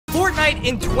Fortnite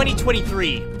in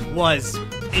 2023 was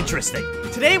interesting.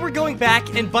 Today we're going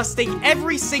back and busting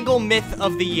every single myth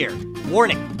of the year.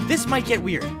 Warning, this might get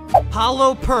weird.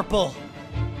 Hollow Purple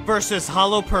versus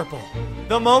Hollow Purple.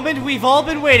 The moment we've all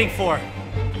been waiting for.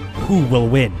 Who will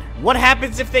win? What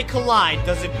happens if they collide?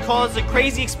 Does it cause a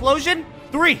crazy explosion?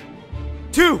 3,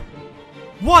 2,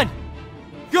 1,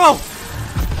 go!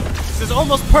 This is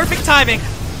almost perfect timing.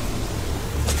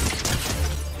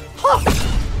 Huh.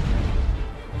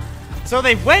 So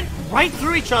they went right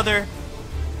through each other,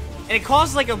 and it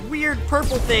caused like a weird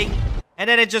purple thing, and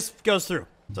then it just goes through.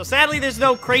 So sadly, there's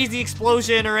no crazy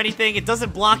explosion or anything. It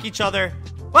doesn't block each other,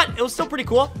 but it was still pretty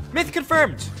cool. Myth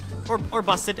confirmed. Or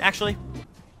busted, actually.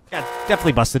 Yeah,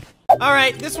 definitely busted. All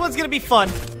right, this one's gonna be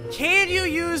fun. Can you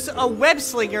use a web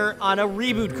slinger on a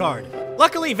reboot card?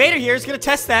 Luckily, Vader here is gonna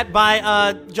test that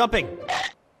by, jumping.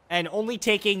 And only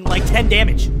taking, like, 10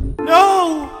 damage.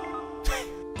 No!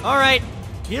 All right,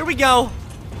 here we go.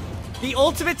 The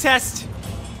ultimate test.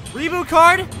 Reboot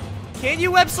card. Can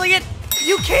you web sling it?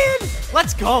 You can!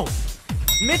 Let's go.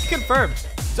 Myth confirmed.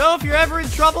 So if you're ever in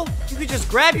trouble, you can just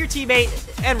grab your teammate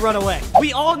and run away.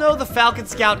 We all know the Falcon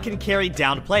Scout can carry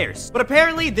down players, but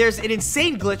apparently there's an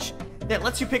insane glitch that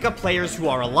lets you pick up players who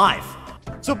are alive.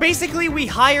 So basically, we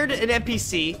hired an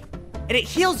NPC, and it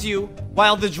heals you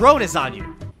while the drone is on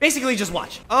you. Basically, just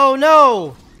watch. Oh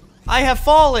no! I have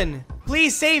fallen!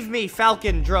 Please save me,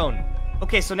 Falcon drone.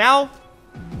 Okay, so now,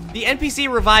 the NPC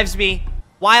revives me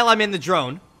while I'm in the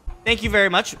drone. Thank you very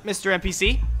much, Mr.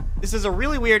 NPC. This is a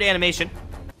really weird animation.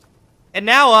 And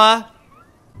now,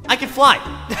 I can fly.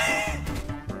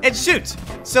 And shoot.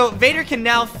 So, Vader can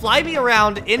now fly me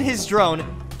around in his drone,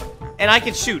 and I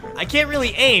can shoot. I can't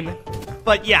really aim,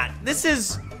 but yeah, this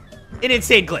is an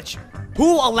insane glitch.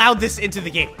 Who allowed this into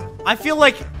the game? I feel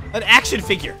like an action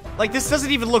figure. Like, this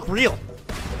doesn't even look real.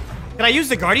 Can I use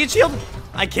the Guardian Shield?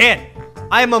 I can.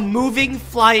 I am a moving,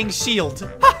 flying shield.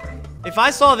 Ha! If I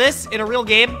saw this in a real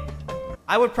game,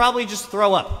 I would probably just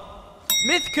throw up.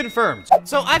 Myth confirmed.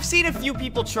 So I've seen a few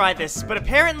people try this, but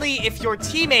apparently if your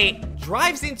teammate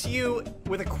drives into you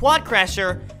with a quad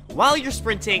crasher while you're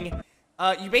sprinting,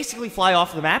 you basically fly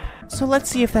off the map. So let's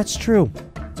see if that's true.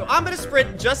 So I'm gonna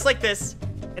sprint just like this,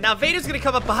 and now Vader's gonna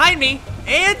come up behind me,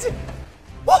 and...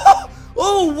 Whoa!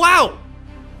 Oh, wow!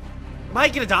 Am I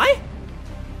gonna die?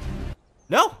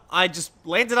 No, I just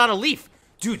landed on a leaf.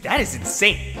 Dude, that is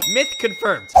insane. Myth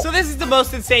confirmed. So this is the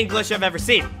most insane glitch I've ever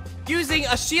seen. Using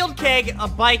a shield keg, a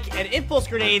bike, and impulse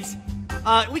grenades,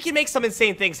 we can make some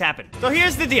insane things happen. So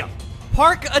here's the deal.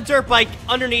 Park a dirt bike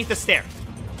underneath a stair.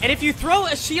 And if you throw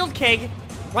a shield keg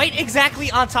right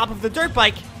exactly on top of the dirt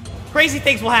bike, crazy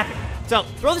things will happen. So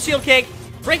throw the shield keg,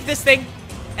 break this thing,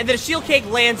 and then a shield keg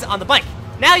lands on the bike.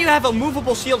 Now you have a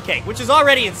movable shield keg, which is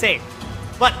already insane.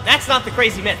 But that's not the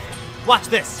crazy myth. Watch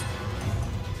this.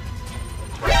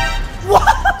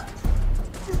 What?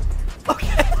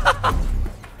 Okay.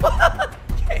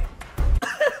 Okay.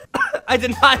 I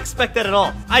did not expect that at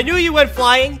all. I knew you went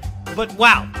flying, but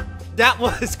wow. That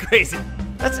was crazy.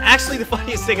 That's actually the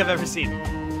funniest thing I've ever seen.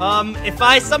 If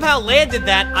I somehow landed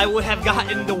that, I would have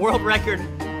gotten the world record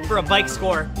for a bike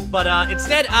score, but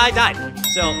instead I died.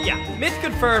 So yeah, myth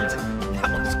confirmed.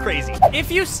 That was crazy.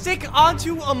 If you stick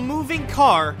onto a moving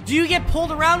car, do you get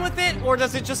pulled around with it, or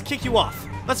does it just kick you off?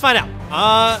 Let's find out.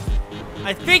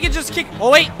 I think it just kicked...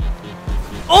 Oh, wait.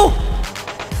 Oh!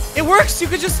 It works! You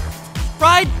could just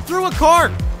ride through a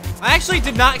car. I actually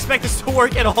did not expect this to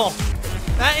work at all.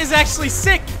 That is actually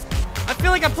sick. I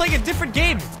feel like I'm playing a different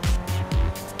game.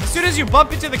 As soon as you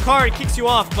bump into the car, it kicks you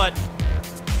off, but...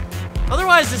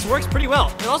 Otherwise, this works pretty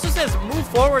well. It also says move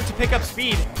forward to pick up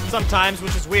speed sometimes,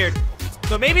 which is weird.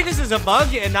 So maybe this is a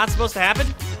bug and not supposed to happen.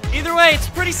 Either way, it's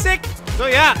pretty sick. So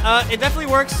yeah, it definitely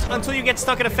works until you get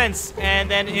stuck in a fence, and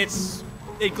then it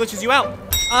glitches you out.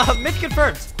 Myth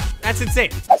confirmed. That's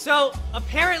insane. So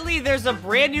apparently there's a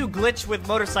brand new glitch with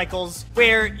motorcycles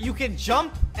where you can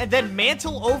jump and then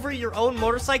mantle over your own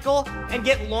motorcycle and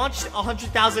get launched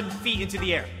 100,000 feet into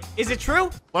the air. Is it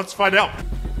true? Let's find out.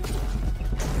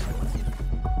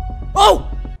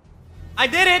 Oh! I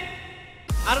did it!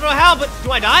 I don't know how, but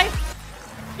do I die?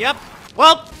 Yep.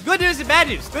 Well, good news and bad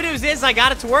news. Good news is I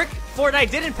got it to work. Fortnite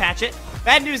didn't patch it.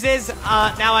 Bad news is,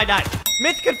 now I died.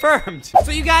 Myth confirmed.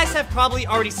 So you guys have probably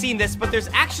already seen this, but there's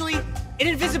actually an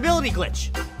invisibility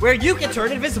glitch where you can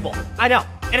turn invisible. I know.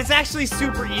 And it's actually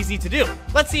super easy to do.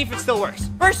 Let's see if it still works.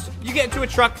 First, you get into a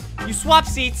truck, you swap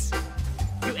seats,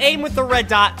 you aim with the red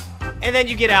dot, and then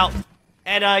you get out.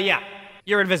 And, yeah.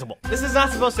 You're invisible. This is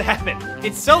not supposed to happen.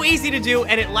 It's so easy to do,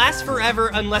 and it lasts forever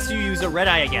unless you use a red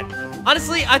eye again.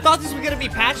 Honestly, I thought this was gonna be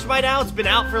patched by now. It's been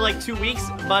out for like 2 weeks,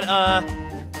 but,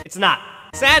 it's not.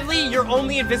 Sadly, you're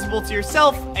only invisible to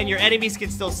yourself, and your enemies can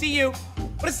still see you,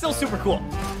 but it's still super cool.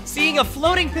 Seeing a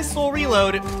floating pistol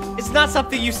reload is not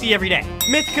something you see every day.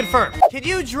 Myth confirmed. Can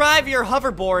you drive your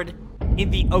hoverboard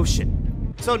in the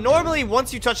ocean? So normally,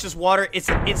 once you touch this water, it's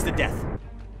an instant death.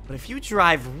 But if you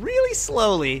drive really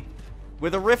slowly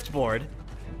with a rift board,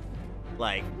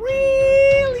 like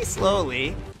really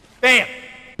slowly, bam,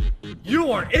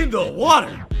 you are in the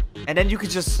water. And then you could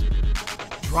just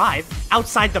drive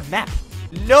outside the map.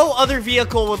 No other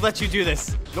vehicle would let you do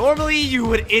this. Normally, you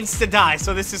would insta-die,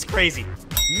 so this is crazy.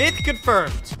 Myth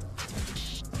confirmed.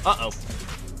 Uh-oh.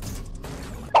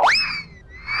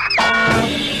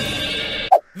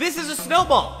 This is a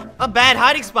snowball. A bad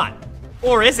hiding spot.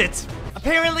 Or is it?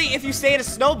 Apparently, if you stay in a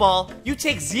snowball, you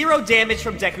take 0 damage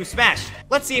from Deku Smash.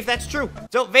 Let's see if that's true.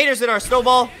 So, Vader's in our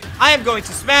snowball. I am going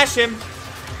to smash him.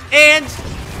 And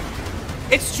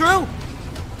it's true.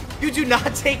 You do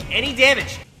not take any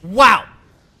damage. Wow.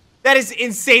 That is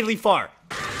insanely far.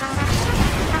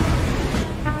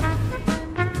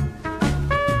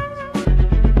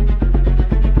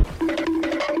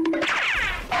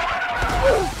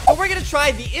 So we're gonna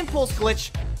try the impulse glitch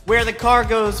where the car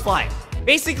goes flying.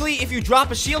 Basically, if you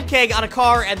drop a shield keg on a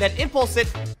car and then impulse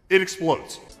it, it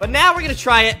explodes. But now we're gonna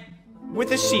try it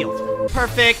with a shield.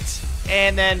 Perfect.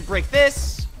 And then break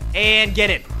this and get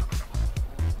in.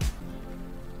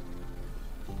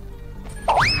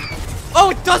 Oh,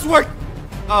 it does work!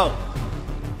 Oh.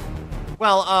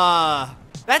 Well,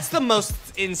 that's the most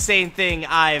insane thing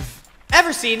I've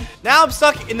ever seen. Now I'm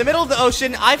stuck in the middle of the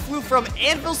ocean. I flew from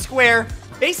Anvil Square,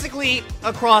 basically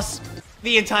across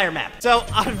the entire map. So,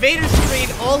 on Vader's screen,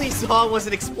 all he saw was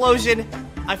an explosion.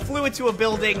 I flew into a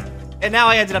building, and now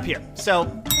I ended up here. So,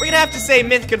 we're gonna have to say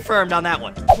myth confirmed on that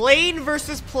one. Plane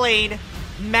versus plane,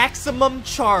 maximum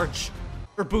charge.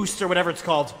 Or boost, or whatever it's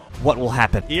called. What will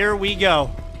happen? Here we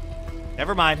go.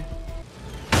 Never mind.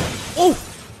 Oh!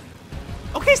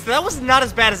 Okay, so that was not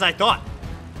as bad as I thought.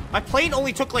 My plane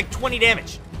only took like 20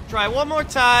 damage. Try one more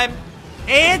time.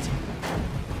 And...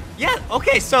 yeah,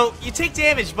 okay, so you take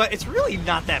damage, but it's really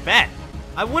not that bad.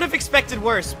 I would have expected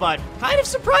worse, but kind of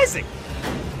surprising.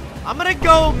 I'm gonna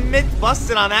go myth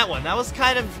busted on that one. That was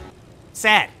kind of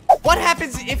sad. What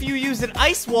happens if you use an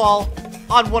ice wall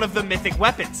on one of the mythic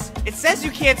weapons? It says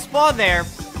you can't spawn there,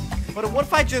 but what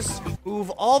if I just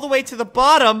move all the way to the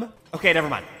bottom? Okay, never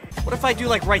mind. What if I do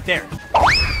like right there?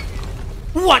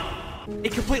 What?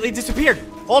 It completely disappeared.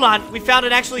 Hold on, we found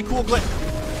an actually cool glitch.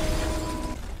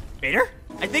 Vader?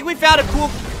 I think we found a cool...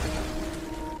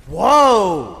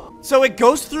 Whoa! So it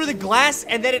goes through the glass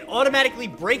and then it automatically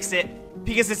breaks it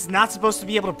because it's not supposed to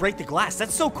be able to break the glass.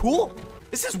 That's so cool.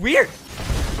 This is weird.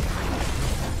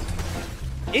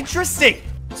 Interesting.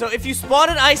 So if you spawn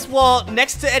an ice wall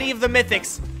next to any of the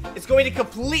mythics, it's going to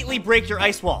completely break your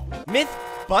ice wall. Myth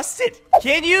busted.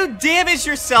 Can you damage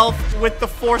yourself with the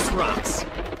force rocks?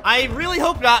 I really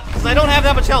hope not, because I don't have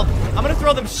that much health. I'm gonna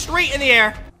throw them straight in the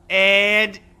air,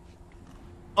 and...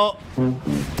 oh.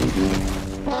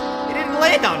 It didn't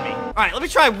land on me. Alright, let me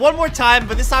try one more time,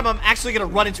 but this time I'm actually gonna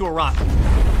run into a rock.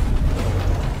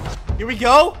 Here we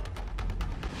go.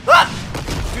 Ah!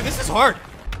 Dude, this is hard.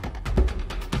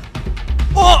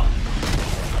 Oh!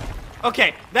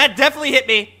 Okay, that definitely hit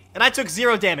me, and I took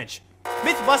 0 damage.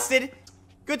 Myth busted.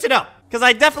 Good to know, because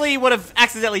I definitely would have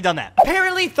accidentally done that.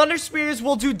 Apparently, Thunder Spears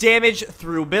will do damage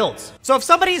through builds. So if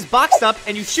somebody is boxed up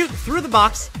and you shoot through the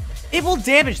box, it will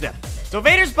damage them. So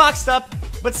Vader's boxed up,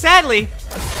 but sadly,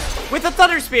 with a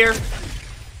Thunder Spear,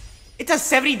 it does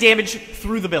 70 damage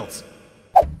through the builds.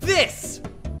 This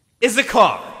is a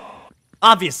car.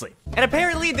 Obviously. And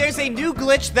apparently there's a new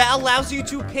glitch that allows you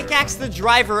to pickaxe the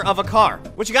driver of a car.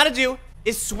 What you gotta do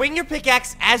is swing your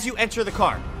pickaxe as you enter the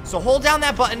car. So hold down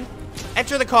that button,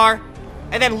 enter the car,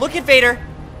 and then look at Vader.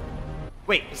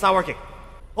 Wait, it's not working.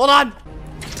 Hold on.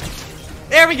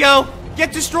 There we go.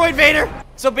 Get destroyed, Vader.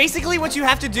 So basically what you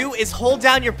have to do is hold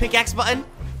down your pickaxe button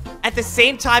at the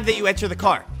same time that you enter the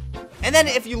car. And then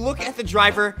if you look at the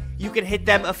driver, you can hit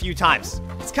them a few times.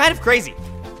 It's kind of crazy.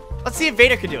 Let's see if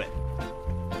Vader can do it.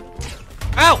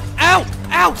 Ow! Ow!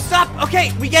 Ow! Stop!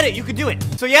 Okay, we get it. You can do it.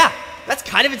 So yeah, that's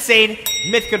kind of insane.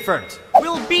 Myth confirmed.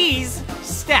 Will bees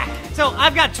stack? So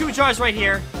I've got 2 jars right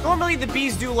here. Normally the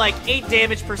bees do like 8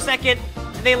 damage per second,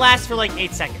 and they last for like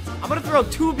 8 seconds. I'm gonna throw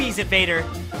 2 bees at Vader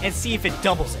and see if it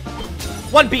doubles it.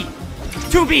 1 bee.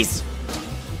 2 bees.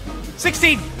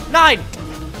 16. 9.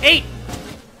 8.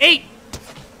 8.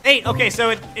 8. Okay, so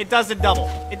it doesn't double.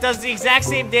 It does the exact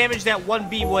same damage that 1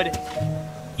 bee would,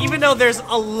 even though there's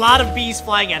a lot of bees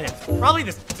flying at him. Probably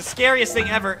the scariest thing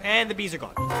ever, and the bees are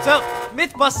gone. So,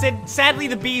 myth busted. Sadly,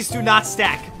 the bees do not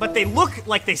stack, but they look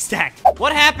like they stack.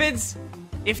 What happens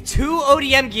if two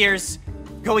ODM gears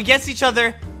go against each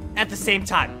other at the same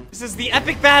time. This is the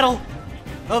epic battle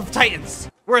of Titans.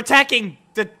 We're attacking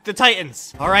the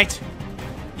Titans. All right.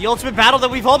 The ultimate battle that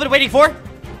we've all been waiting for.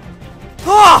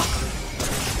 Ah!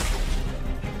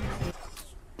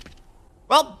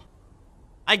 Well,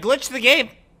 I glitched the game,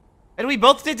 and we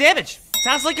both did damage.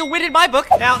 Sounds like a win in my book.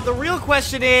 Now, the real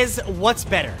question is, what's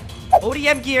better?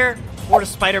 ODM gear or the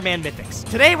Spider-Man mythics?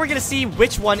 Today, we're gonna see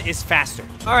which one is faster.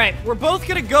 All right, we're both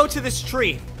gonna go to this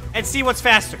tree and see what's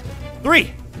faster.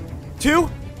 3, 2,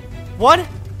 1,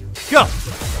 go.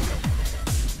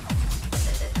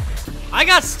 I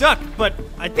got stuck, but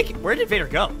I think, where did Vader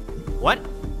go? What?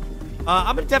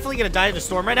 I'm definitely gonna die in the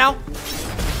storm right now.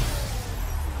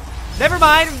 Never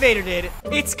mind, Vader did.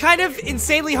 It's kind of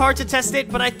insanely hard to test it,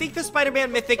 but I think the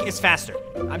Spider-Man mythic is faster.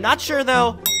 I'm not sure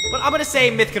though, but I'm gonna say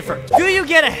myth confirmed. Do you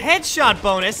get a headshot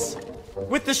bonus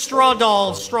with the straw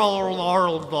doll?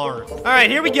 All right,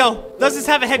 here we go. Does this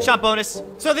have a headshot bonus?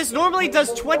 So this normally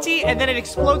does 20 and then it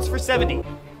explodes for 70.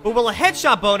 But will a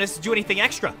headshot bonus do anything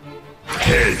extra?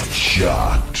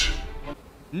 Headshot.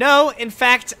 No, in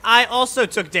fact, I also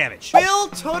took damage. Will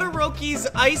Todoroki's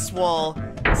ice wall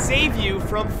save you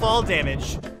from fall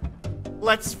damage?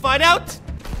 Let's find out.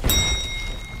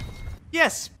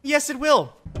 Yes, yes it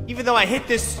will. Even though I hit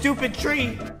this stupid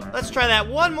tree. Let's try that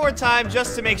one more time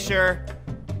just to make sure.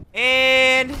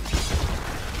 And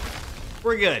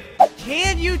we're good.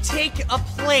 Can you take a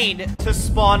plane to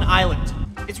Spawn Island?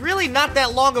 It's really not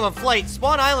that long of a flight.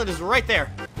 Spawn Island is right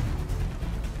there.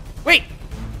 Wait,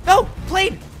 no,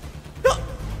 plane. No.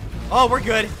 Oh, we're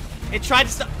good. It tried to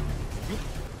stop.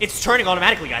 It's turning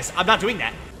automatically, guys. I'm not doing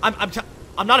that.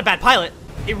 I'm not a bad pilot.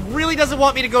 It really doesn't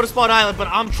want me to go to Spawn Island, but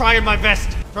I'm trying my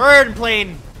best. Turn,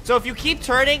 plane. So if you keep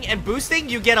turning and boosting,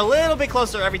 you get a little bit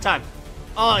closer every time.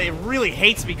 Oh, it really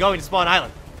hates me going to Spawn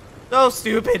Island. So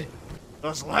stupid.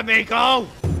 Just let me go.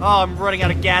 Oh, I'm running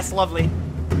out of gas. Lovely.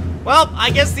 Well,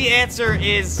 I guess the answer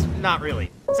is not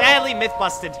really. Sadly, myth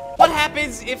busted. What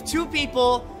happens if two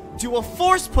people do a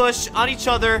force push on each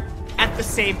other at the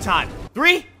same time?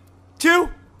 3, 2,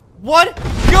 1,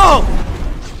 go!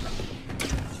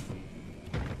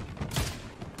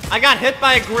 I got hit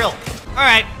by a grill. All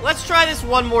right, let's try this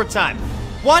one more time.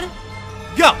 1,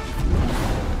 go!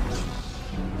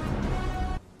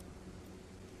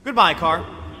 Goodbye, car.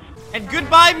 And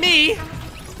goodbye, me.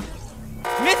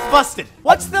 Myth busted.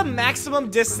 What's the maximum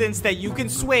distance that you can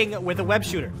swing with a web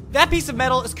shooter? That piece of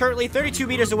metal is currently 32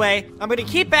 meters away. I'm gonna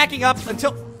keep backing up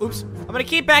until, oops. I'm gonna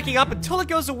keep backing up until it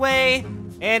goes away.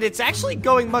 And it's actually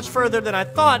going much further than I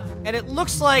thought. And it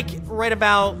looks like right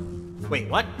about, wait,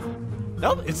 what?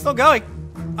 Nope, it's still going.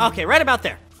 Okay, right about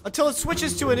there. Until it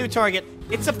switches to a new target.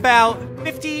 It's about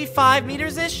 55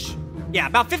 meters-ish. Yeah,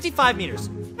 about 55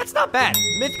 meters. That's not bad.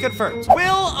 Myth confirmed.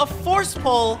 Will a force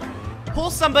pull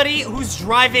somebody who's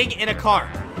driving in a car?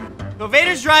 So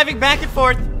Vader's driving back and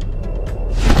forth.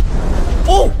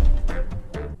 Oh!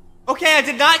 Okay, I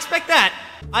did not expect that.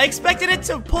 I expected it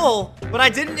to pull, but I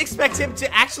didn't expect him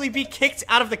to actually be kicked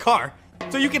out of the car.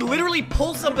 So you can literally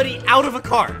pull somebody out of a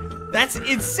car. That's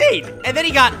insane. And then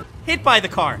he got hit by the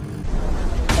car.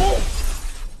 Oh!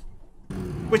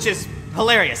 Which is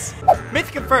hilarious.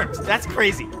 Myth confirmed. That's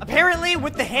crazy. Apparently,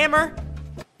 with the hammer,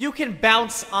 you can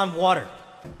bounce on water.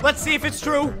 Let's see if it's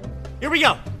true. Here we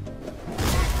go.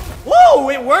 Whoa,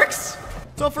 it works.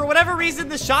 So for whatever reason,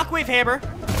 the shockwave hammer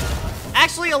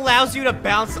actually allows you to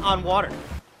bounce on water.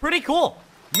 Pretty cool.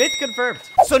 Myth confirmed.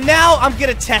 So now I'm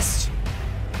gonna test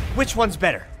which one's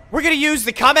better. We're gonna use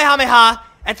the Kamehameha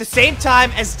at the same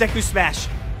time as Deku Smash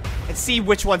and see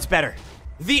which one's better.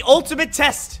 The ultimate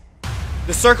test.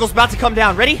 The circle's about to come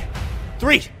down. Ready?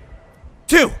 3,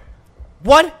 2,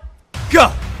 1,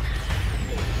 go.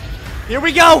 Here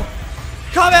we go.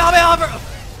 Kamehameha.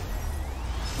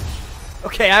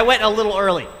 Okay, I went a little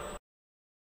early.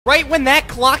 Right when that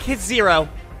clock hits 0,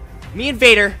 me and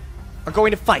Vader are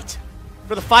going to fight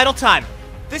for the final time.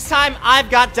 This time, I've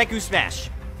got Deku Smash.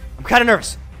 I'm kind of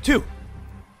nervous. 2,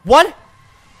 1,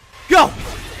 go!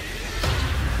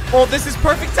 Oh, this is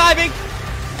perfect timing.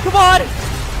 Come on!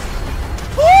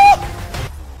 Woo!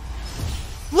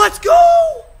 Let's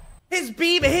go! His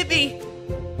beam hit me,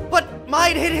 but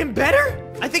mine hit him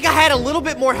better? I think I had a little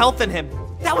bit more health than him.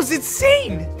 That was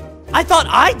insane! I thought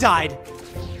I died.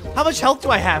 How much health do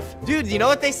I have? Dude, you know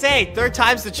what they say? Third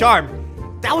time's the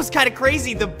charm. That was kind of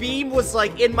crazy. The beam was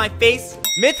like in my face.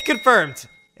 Myth confirmed.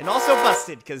 And also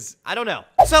busted, because I don't know.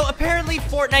 So apparently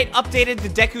Fortnite updated the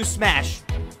Deku Smash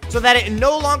so that it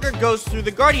no longer goes through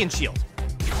the Guardian Shield.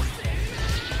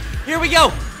 Here we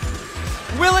go.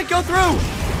 Will it go through?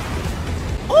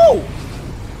 Oh!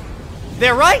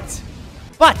 They're right.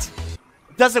 But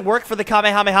doesn't work for the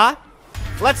Kamehameha?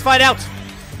 Let's find out.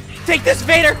 Take this,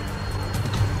 Vader!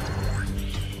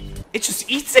 It just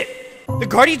eats it. The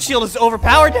Guardian Shield is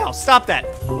overpowered now. Stop that.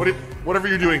 Whatever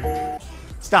you're doing.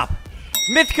 Stop.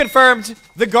 Myth confirmed.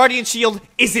 The Guardian Shield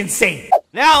is insane.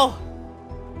 Now,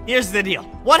 here's the deal.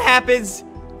 What happens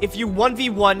if you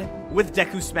 1v1 with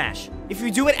Deku Smash? If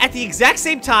you do it at the exact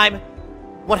same time,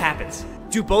 what happens?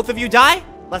 Do both of you die?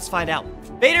 Let's find out.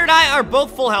 Vader and I are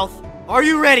both full health. Are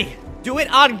you ready? Do it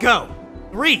on go.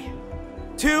 3,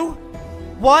 2,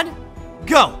 1,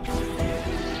 go.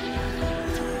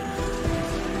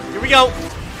 Here we go.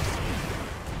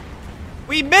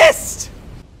 We missed!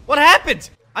 What happened?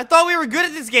 I thought we were good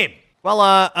at this game. Well,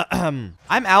 I'm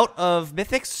out of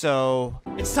mythics, so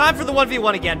it's time for the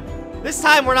 1v1 again. This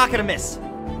time, we're not gonna miss.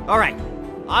 All right,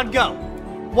 on go.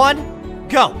 1,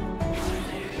 go.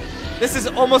 This is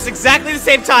almost exactly the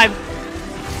same time.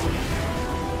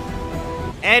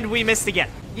 And we missed again.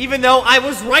 Even though I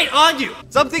was right on you.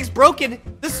 Something's broken.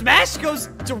 The smash goes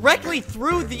directly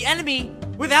through the enemy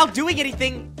without doing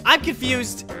anything. I'm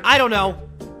confused. I don't know.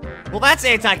 Well, that's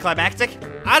anticlimactic.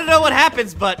 I don't know what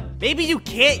happens, but maybe you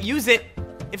can't use it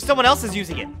if someone else is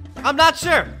using it. I'm not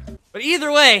sure. But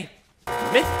either way,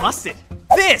 myth busted.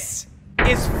 This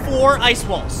is 4 ice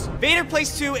walls. Vader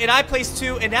placed 2 and I placed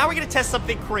 2, and now we're gonna test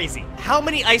something crazy. How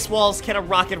many ice walls can a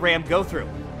rocket ram go through?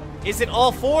 Is it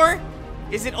all 4?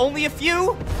 Is it only a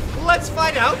few? Let's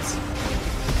find out.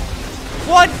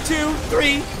 1, 2,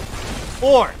 3,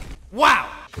 4. Wow.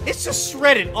 It's just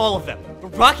shredded all of them. The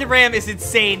rocket ram is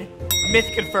insane. Myth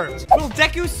confirmed. Will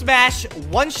Deku Smash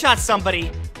one-shot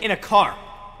somebody in a car?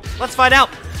 Let's find out.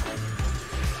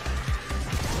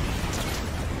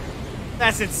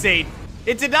 That's insane.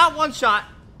 It did not one-shot,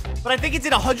 but I think it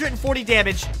did 140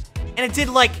 damage, and it did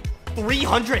like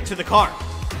 300 to the car.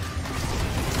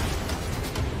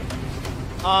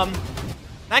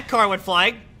 That car went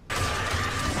flying.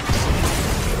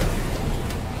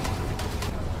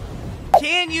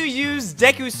 Can you use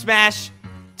Deku Smash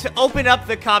to open up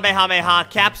the Kamehameha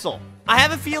capsule? I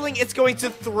have a feeling it's going to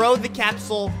throw the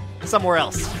capsule somewhere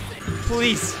else.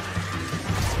 Please.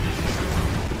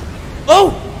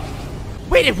 Oh!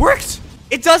 Wait, it worked!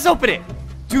 It does open it!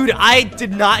 Dude, I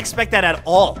did not expect that at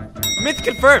all. Myth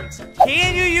confirmed.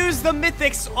 Can you use the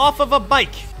mythics off of a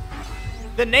bike?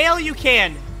 The nail you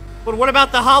can, but what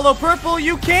about the hollow purple?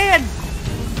 You can!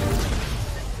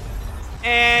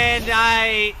 And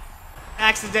I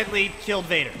accidentally killed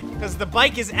Vader, because the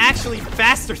bike is actually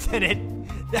faster than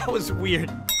it. That was weird.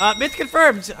 Myth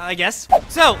confirmed, I guess.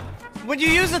 So, when you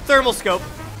use a thermal scope,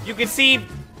 you can see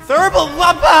thermal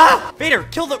wampa! Vader,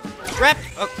 kill the wrap.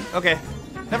 Oh, okay,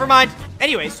 never mind.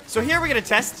 Anyways, so here we're gonna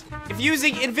test if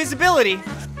using invisibility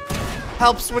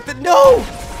helps with the— No!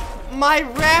 My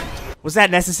wrap. Was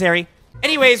that necessary?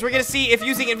 Anyways, we're gonna see if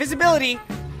using invisibility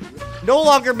no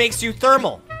longer makes you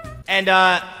thermal. And,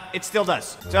 it still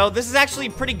does. So this is actually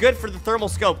pretty good for the thermal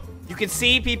scope. You can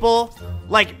see people,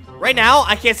 like, right now,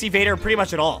 I can't see Vader pretty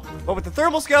much at all. But with the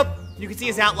thermal scope, you can see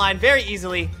his outline very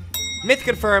easily. Myth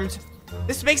confirmed.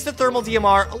 This makes the thermal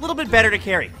DMR a little bit better to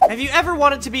carry. Have you ever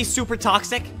wanted to be super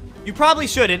toxic? You probably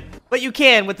shouldn't, but you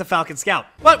can with the Falcon Scout.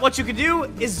 But what you can do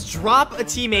is drop a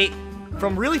teammate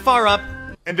from really far up,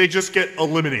 and they just get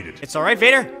eliminated. It's all right,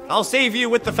 Vader. I'll save you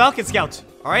with the Falcon Scout.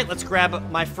 All right, let's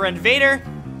grab my friend Vader.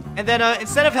 And then,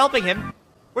 instead of helping him,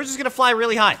 we're just gonna fly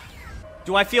really high.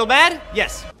 Do I feel bad?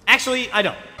 Yes. Actually, I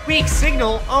don't. Weak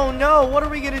signal? Oh no, what are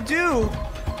we gonna do?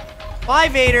 Bye,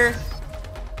 Vader.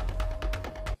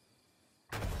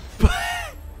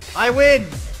 I win,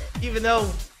 even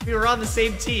though we were on the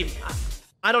same team.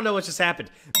 I don't know what just happened.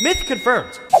 Myth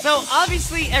confirmed. So,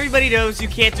 obviously, everybody knows you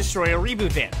can't destroy a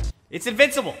reboot van. It's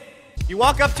invincible. You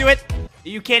walk up to it,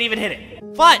 you can't even hit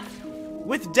it. But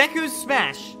with Deku's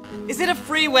Smash, is it a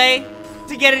free way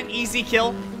to get an easy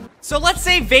kill? So let's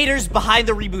say Vader's behind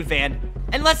the reboot van,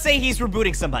 and let's say he's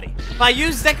rebooting somebody. If I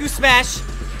use Deku Smash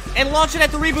and launch it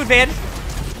at the reboot van,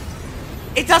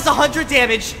 it does 100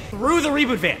 damage through the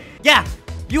reboot van. Yeah,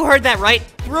 you heard that right.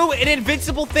 Through an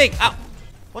invincible thing. Ow.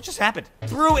 What just happened?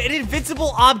 Through an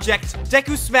invincible object,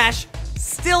 Deku Smash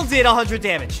still did 100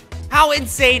 damage. How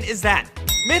insane is that?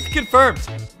 Myth confirmed.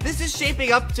 This is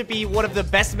shaping up to be one of the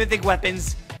best mythic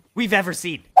weapons we've ever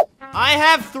seen. I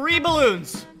have 3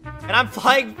 balloons, and I'm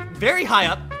flying very high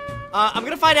up. I'm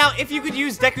gonna find out if you could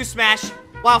use Deku Smash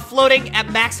while floating at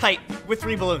max height with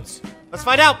 3 balloons. Let's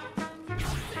find out.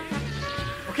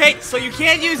 Okay, so you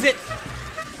can use it,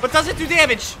 but does it do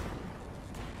damage?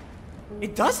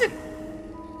 It doesn't.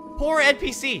 Poor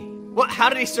NPC. What? How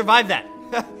did he survive that?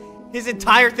 His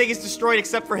entire thing is destroyed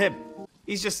except for him.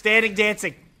 He's just standing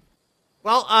dancing.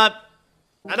 Well,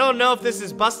 I don't know if this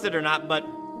is busted or not, but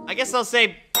I guess I'll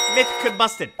say myth could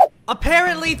busted.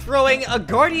 Apparently throwing a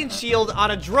guardian shield on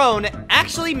a drone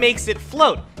actually makes it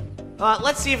float.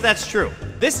 Let's see if that's true.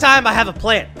 This time I have a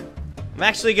plan. I'm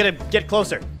actually gonna get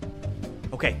closer.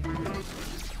 Okay.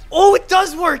 Oh, it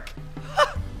does work!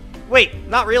 Wait,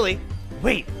 not really.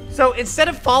 Wait, so instead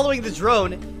of following the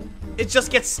drone, it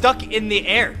just gets stuck in the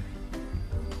air.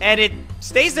 And it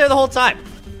stays there the whole time.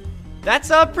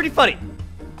 That's pretty funny.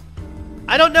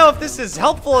 I don't know if this is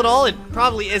helpful at all. It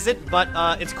probably isn't, but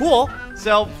it's cool.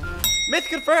 So, myth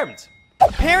confirmed.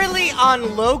 Apparently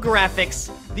on low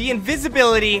graphics, the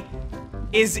invisibility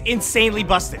is insanely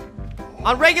busted.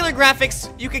 On regular graphics,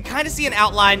 you can kind of see an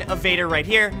outline of Vader right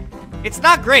here. It's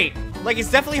not great. Like, it's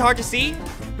definitely hard to see,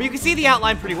 but you can see the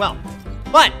outline pretty well.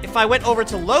 But if I went over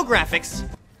to low graphics,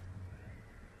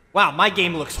 wow, my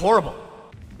game looks horrible.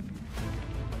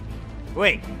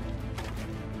 Wait.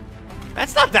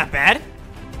 That's not that bad.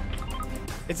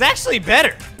 It's actually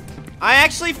better. I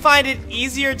actually find it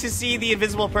easier to see the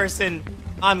invisible person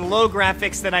on low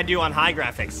graphics than I do on high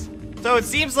graphics. So it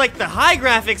seems like the high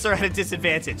graphics are at a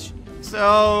disadvantage.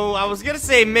 So I was gonna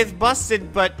say myth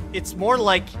busted, but it's more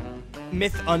like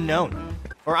myth unknown.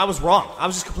 Or I was wrong. I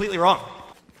was just completely wrong.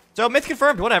 So myth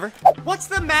confirmed, whatever. What's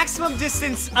the maximum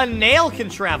distance a nail can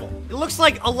travel? It looks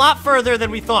like a lot further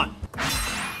than we thought.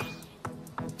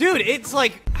 Dude, it's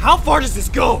like, how far does this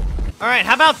go? All right,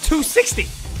 how about 260?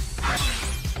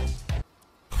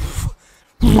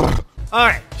 All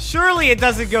right, surely it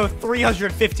doesn't go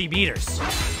 350 meters.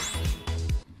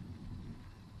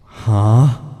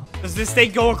 Huh? Does this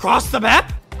thing go across the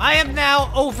map? I am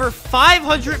now over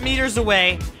 500 meters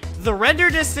away. The render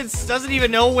distance doesn't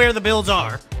even know where the builds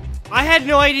are. I had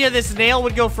no idea this nail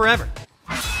would go forever.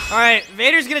 All right,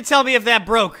 Vader's gonna tell me if that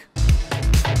broke.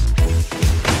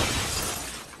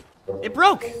 It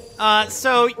broke.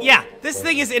 So yeah, this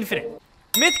thing is infinite.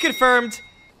 Myth confirmed.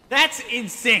 That's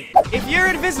insane. If you're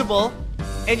invisible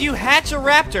and you hatch a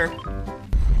raptor,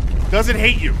 Doesn't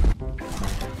hate you.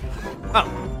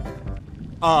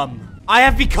 oh, I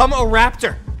have become a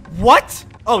raptor. What?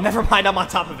 Oh, never mind. I'm on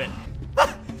top of it.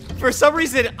 For some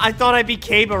reason, I thought I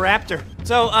became a raptor.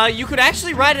 So you could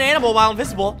actually ride an animal while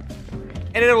invisible,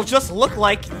 and it'll just look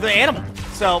like the animal.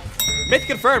 So myth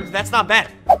confirmed. That's not bad.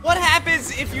 What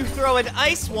happens if you throw an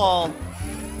ice wall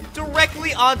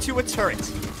directly onto a turret?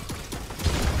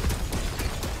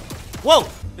 Whoa,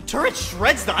 the turret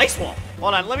shreds the ice wall.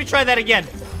 Hold on, let me try that again.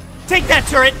 Take that,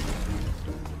 turret.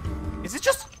 Is it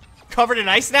just covered in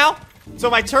ice now? So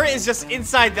my turret is just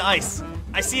inside the ice.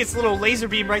 I see its little laser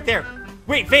beam right there.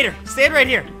 Wait, Vader, stand right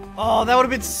here. Oh, that would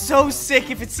have been so sick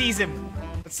if it sees him.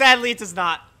 But sadly, it does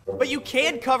not. But you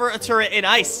can cover a turret in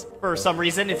ice for some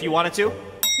reason if you wanted to.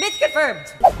 Myth confirmed.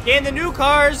 Can the new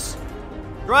cars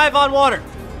drive on water?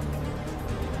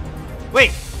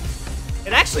 Wait,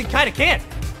 it actually kind of can.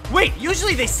 Wait,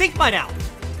 usually they sink by now.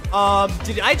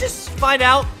 Did I just find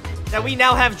out that we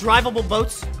now have drivable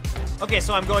boats? Okay,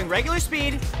 so I'm going regular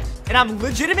speed, and I'm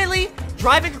legitimately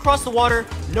driving across the water,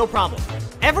 no problem.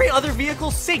 Every other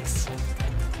vehicle sinks.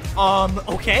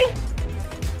 Okay.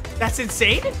 That's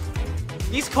insane.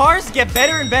 These cars get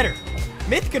better and better.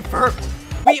 Myth confirmed.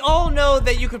 We all know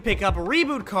that you can pick up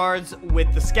reboot cards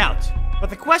with the Scout. But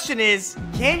the question is,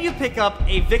 can you pick up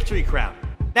a victory crown?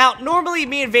 Now, normally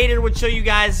me and Vader would show you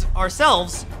guys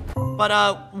ourselves,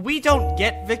 but we don't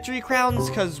get victory crowns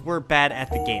because we're bad at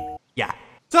the game. Yeah.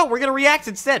 So we're gonna react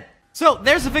instead. So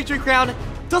there's a victory crown.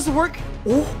 Does it work?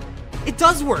 Oh, it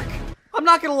does work. I'm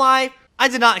not gonna lie, I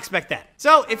did not expect that.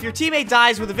 So if your teammate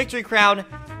dies with a victory crown,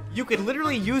 you could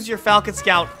literally use your Falcon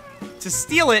Scout to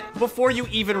steal it before you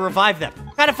even revive them.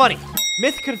 Kind of funny.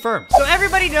 Myth confirmed. So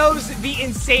everybody knows the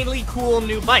insanely cool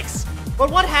new bikes. But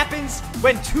what happens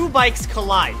when two bikes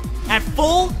collide at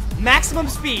full maximum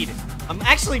speed? I'm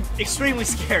actually extremely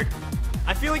scared.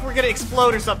 I feel like we're gonna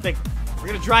explode or something. We're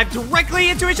gonna drive directly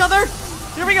into each other.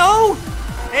 Here we go.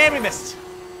 And we missed.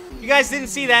 You guys didn't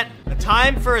see that. The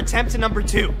time for attempt number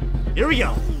 2. Here we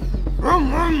go. Vroom,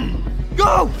 vroom.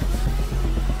 Go.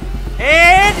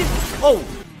 And oh,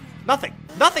 nothing.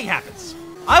 Nothing happens.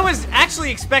 I was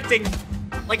actually expecting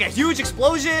like a huge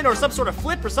explosion or some sort of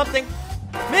flip or something.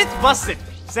 Myth busted.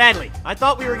 Sadly, I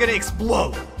thought we were gonna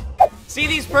explode. See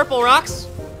these purple rocks?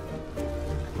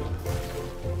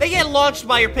 They get launched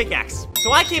by your pickaxe.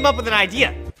 So I came up with an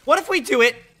idea. What if we do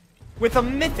it with a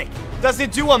mythic? Does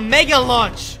it do a mega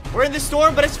launch? We're in the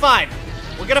storm, but it's fine.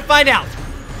 We're gonna find out.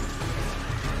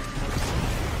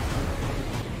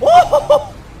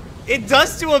 Whoa! It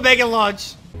does do a mega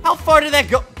launch. How far did that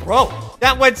go? Bro,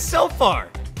 that went so far.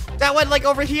 That went like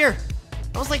over here.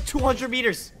 That was like 200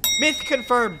 meters. Myth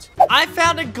confirmed. I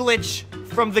found a glitch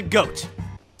from the GOAT,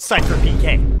 Cypher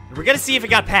PK. And we're gonna see if it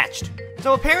got patched.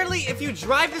 So apparently, if you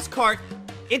drive this cart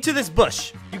into this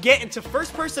bush, you get into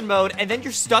first-person mode, and then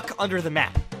you're stuck under the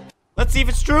map. Let's see if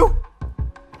it's true.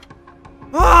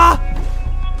 Ah!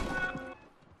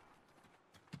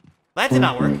 That did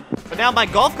not work. But now my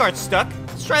golf cart's stuck.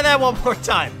 Let's try that one more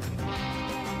time.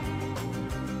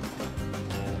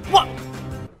 What?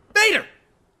 Vader!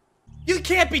 You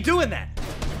can't be doing that.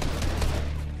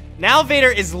 Now Vader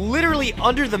is literally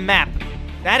under the map.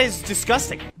 That is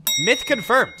disgusting. Myth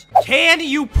confirmed. Can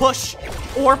you push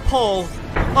or pull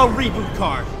a reboot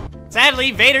card?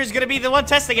 Sadly, Vader's gonna be the one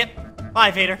testing it.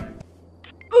 Bye, Vader.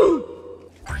 Ooh.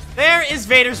 There is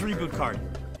Vader's reboot card.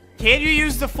 Can you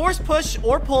use the force push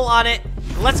or pull on it?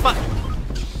 Let's find.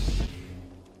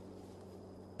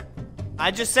 I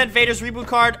just sent Vader's reboot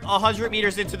card 100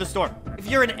 meters into the storm. If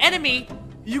you're an enemy,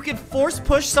 you can force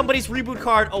push somebody's reboot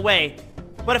card away.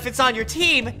 But if it's on your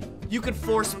team, you can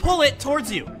force pull it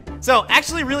towards you. So,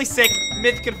 actually really sick.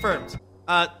 Myth confirmed.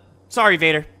 Sorry,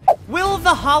 Vader. Will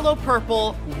the hollow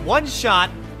purple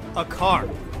one-shot a car?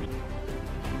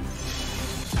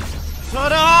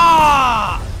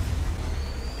 Ta-da!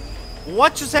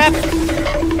 What just happened?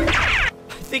 I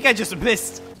think I just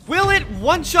missed. Will it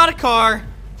one-shot a car?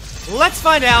 Let's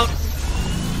find out.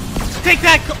 Take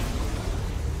that.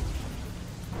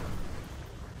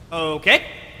 Okay.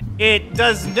 It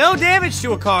does no damage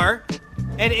to a car,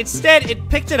 and instead it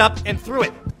picked it up and threw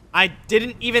it. I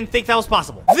didn't even think that was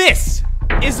possible. This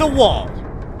is a wall,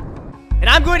 and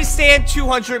I'm going to stand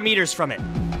 200 meters from it.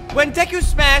 When Deku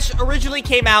Smash originally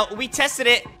came out, we tested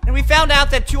it, and we found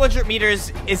out that 200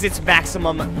 meters is its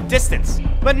maximum distance.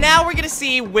 But now we're gonna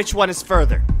see which one is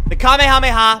further, the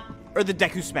Kamehameha or the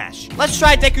Deku Smash. Let's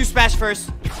try Deku Smash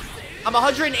first. I'm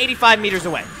 185 meters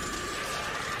away.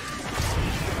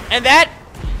 And that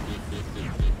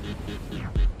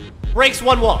breaks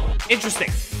one wall. Interesting.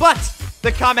 But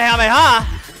the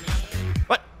Kamehameha...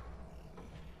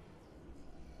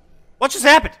 What just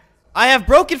happened? I have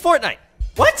broken Fortnite.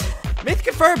 What? Myth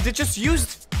confirmed. It just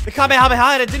used the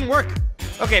Kamehameha and it didn't work.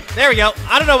 Okay, there we go.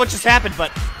 I don't know what just happened,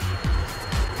 but...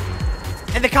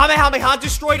 And the Kamehameha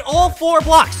destroyed all 4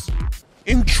 blocks.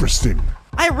 Interesting.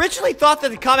 I originally thought that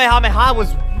the Kamehameha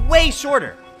was way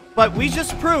shorter, but we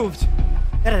just proved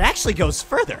that it actually goes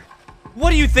further. What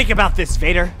do you think about this,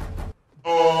 Vader?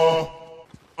 I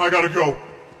gotta go.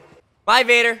 Bye,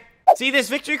 Vader. See this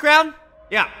victory crown?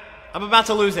 Yeah, I'm about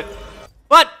to lose it.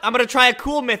 But I'm gonna try a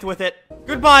cool myth with it.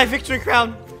 Goodbye, victory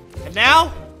crown. And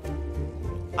now,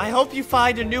 I hope you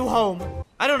find a new home.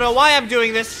 I don't know why I'm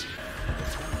doing this.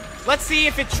 Let's see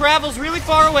if it travels really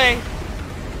far away.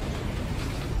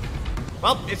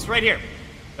 Well, it's right here.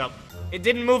 So, it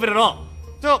didn't move it at all.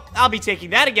 So, I'll be taking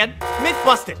that again. Myth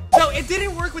busted. So, it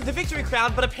didn't work with the victory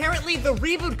crown, but apparently the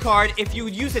reboot card, if you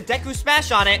use a Deku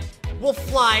Smash on it, will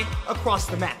fly across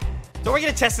the map. So, we're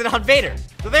gonna test it on Vader.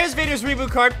 So, there's Vader's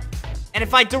reboot card. And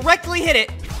if I directly hit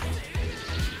it,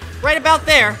 right about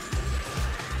there.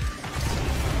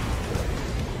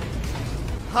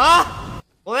 Huh?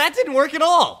 Well, that didn't work at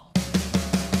all.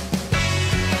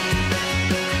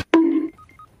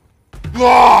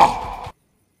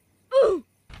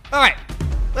 Alright,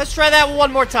 let's try that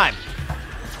one more time.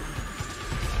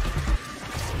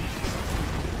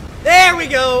 There we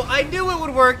go. I knew it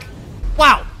would work.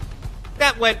 Wow,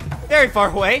 that went very far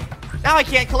away. Now I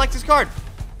can't collect his card.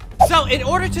 So, in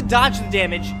order to dodge the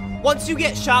damage, once you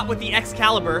get shot with the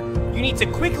Excalibur, you need to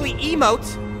quickly emote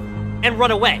and run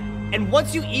away. And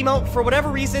once you emote, for whatever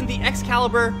reason, the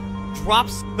Excalibur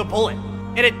drops the bullet,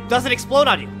 and it doesn't explode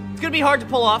on you. It's gonna be hard to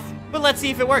pull off, but let's see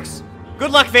if it works.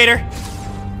 Good luck, Vader.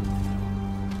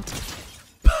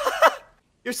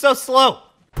 You're so slow.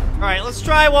 Alright, let's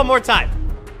try one more time.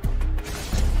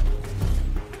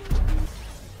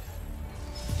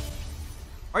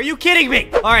 Are you kidding me?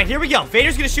 Alright, here we go.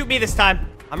 Vader's gonna shoot me this time.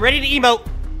 I'm ready to emote.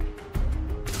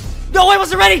 No, I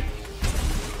wasn't ready!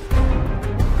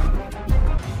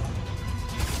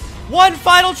 One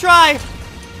final try.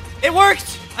 It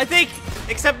worked, I think.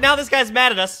 Except now this guy's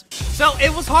mad at us. So,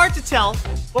 it was hard to tell,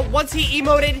 but once he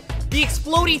emoted, the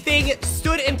explodey thing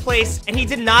stood in place, and he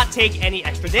did not take any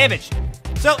extra damage.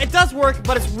 So, it does work,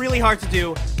 but it's really hard to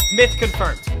do. Myth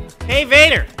confirmed. Hey,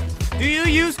 Vader, do you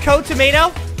use code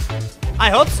tomato? I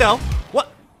hope so.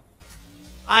 What?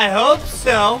 I hope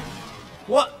so.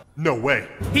 What? No way.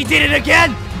 He did it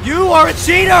again! You are a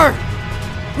cheater!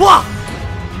 What?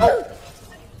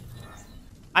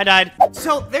 I died.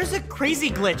 So, there's a crazy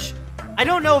glitch. I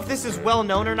don't know if this is well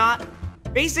known or not.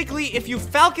 Basically, if you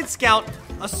Falcon Scout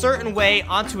a certain way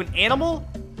onto an animal,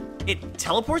 it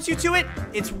teleports you to it.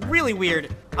 It's really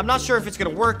weird. I'm not sure if it's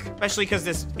gonna work, especially because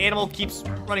this animal keeps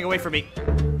running away from me.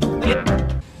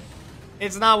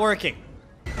 It's not working.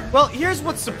 Well, here's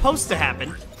what's supposed to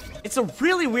happen. It's a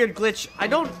really weird glitch. I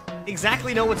don't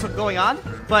exactly know what's going on,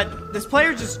 but this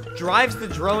player just drives the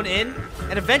drone in,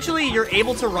 and eventually you're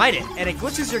able to ride it, and it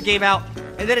glitches your game out,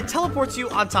 and then it teleports you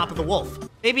on top of the wolf.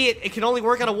 Maybe it can only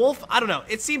work on a wolf? I don't know.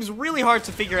 It seems really hard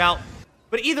to figure out,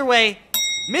 but either way,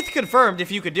 myth confirmed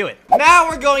if you could do it. Now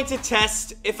we're going to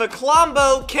test if a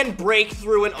Klombo can break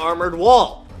through an armored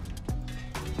wall.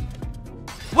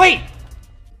 Wait!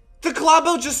 The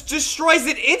Klombo just destroys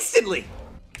it instantly!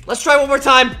 Let's try one more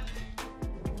time.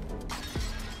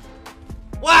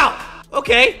 Wow!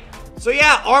 Okay. So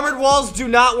yeah, armored walls do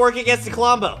not work against the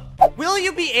Klombo. Will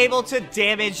you be able to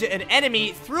damage an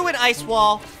enemy through an ice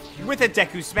wall with a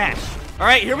Deku Smash?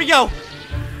 Alright, here we go.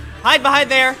 Hide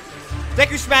behind there.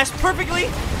 Deku Smash perfectly.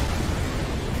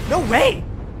 No way.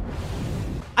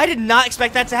 I did not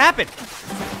expect that to happen.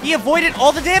 He avoided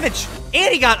all the damage.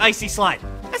 And he got Icy Slide.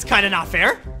 That's kind of not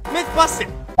fair. Myth busted.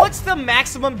 What's the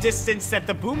maximum distance that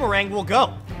the boomerang will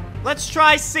go? Let's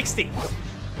try 60.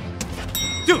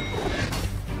 Dude,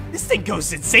 this thing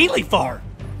goes insanely far.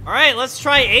 All right, let's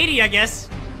try 80, I guess.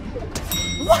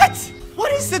 What?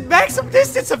 What is the maximum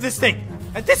distance of this thing?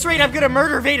 At this rate, I'm gonna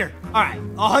murder Vader. All right,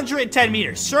 110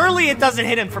 meters. Surely it doesn't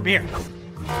hit him from here.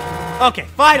 Okay,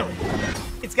 finally.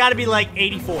 It's gotta be like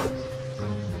 84.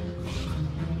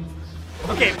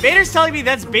 Okay, Vader's telling me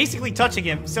that's basically touching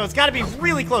him, so it's gotta be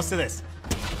really close to this.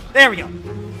 There we go.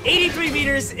 83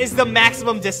 meters is the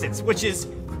maximum distance, which is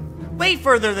way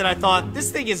further than I thought.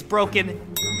 This thing is broken.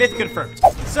 Myth confirmed.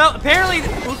 So apparently,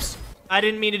 oops, I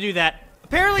didn't mean to do that.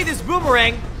 Apparently this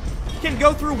boomerang can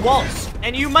go through walls.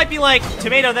 And you might be like,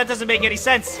 Tomato, that doesn't make any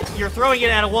sense. You're throwing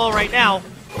it at a wall right now,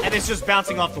 and it's just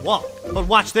bouncing off the wall. But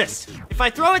watch this. If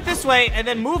I throw it this way and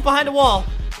then move behind a wall.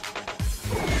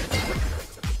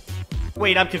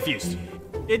 Wait, I'm confused.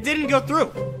 It didn't go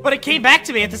through, but it came back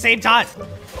to me at the same time.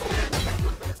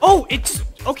 Oh, it just,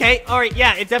 okay, all right,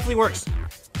 yeah, it definitely works.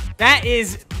 That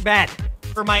is bad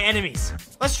for my enemies.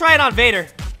 Let's try it on Vader.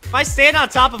 If I stand on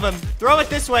top of him, throw it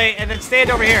this way, and then stand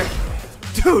over here.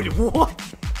 Dude, what?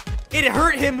 It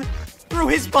hurt him through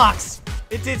his box.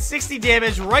 It did 60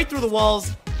 damage right through the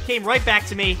walls, came right back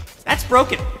to me. That's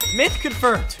broken. Myth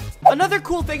confirmed. Another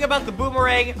cool thing about the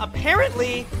boomerang,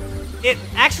 apparently, it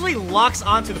actually locks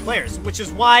onto the players, which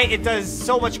is why it does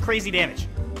so much crazy damage.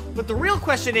 But the real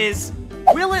question is,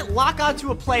 will it lock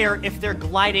onto a player if they're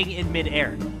gliding in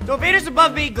midair? So Vader's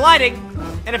above me, gliding,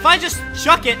 and if I just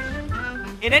chuck it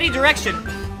in any direction,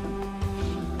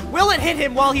 will it hit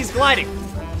him while he's gliding?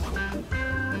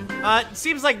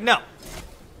 Seems like no.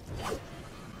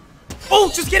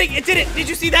 Oh, just kidding, it did it! Did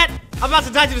you see that? I'm about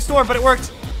to die to the storm, but it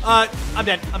worked. I'm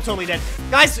dead. I'm totally dead.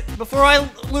 Guys, before I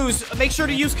lose, make sure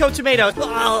to use code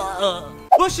TOMATO.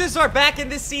 Bushes are back in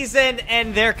this season,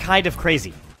 and they're kind of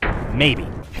crazy. Maybe.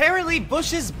 Apparently,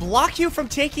 bushes block you from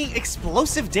taking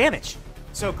explosive damage.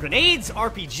 So grenades,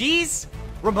 RPGs,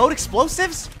 remote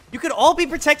explosives, you could all be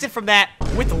protected from that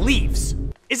with leaves.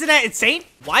 Isn't that insane?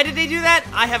 Why did they do that?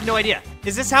 I have no idea.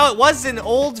 Is this how it was in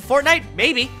old Fortnite?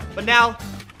 Maybe. But now,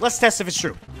 let's test if it's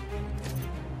true.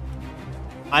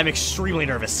 I'm extremely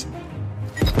nervous.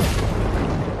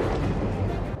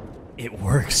 It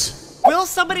works. Will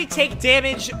somebody take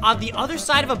damage on the other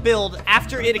side of a build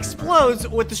after it explodes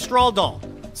with the straw doll?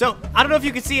 So, I don't know if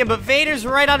you can see him, but Vader's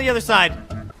right on the other side.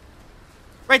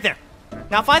 Right there.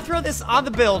 Now, if I throw this on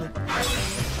the build...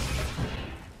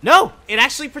 No! It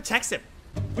actually protects him.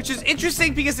 Which is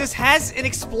interesting because this has an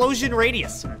explosion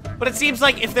radius. But it seems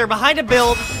like if they're behind a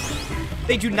build,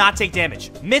 they do not take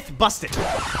damage. Myth busted.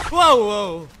 Whoa,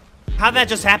 whoa. How'd that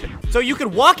just happen? So you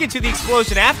could walk into the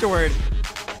explosion afterward.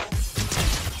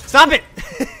 Stop it!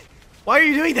 Why are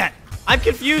you doing that? I'm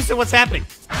confused at what's happening.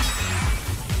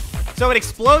 So it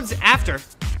explodes after.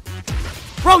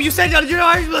 Bro, you said...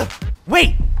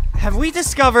 Wait, have we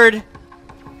discovered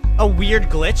a weird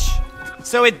glitch?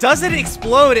 So it doesn't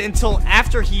explode until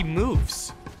after he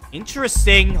moves.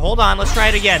 Interesting. Hold on, let's try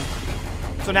it again.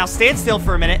 So now stand still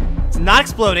for a minute. It's not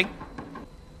exploding.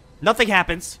 Nothing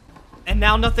happens. And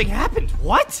now nothing happened.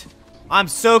 What? I'm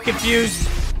so confused.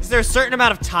 Is there a certain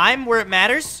amount of time where it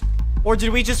matters? Or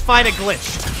did we just find a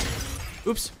glitch?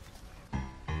 Oops.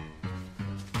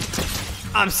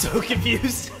 I'm so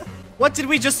confused. What did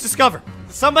we just discover?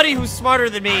 Somebody who's smarter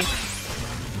than me,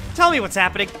 tell me what's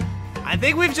happening. I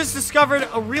think we've just discovered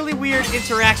a really weird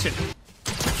interaction.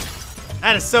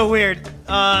 That is so weird.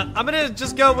 I'm gonna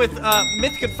just go with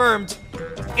myth confirmed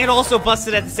and also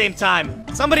busted at the same time.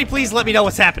 Somebody please let me know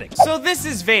what's happening. So this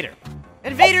is Vader.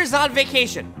 And Vader's on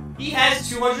vacation. He has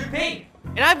 200 ping.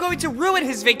 and I'm going to ruin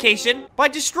his vacation by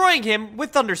destroying him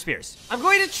with Thunder Spears. I'm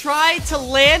going to try to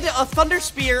land a Thunder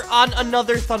Spear on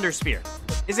another Thunder Spear.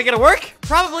 Is it gonna work?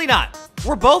 Probably not.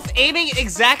 We're both aiming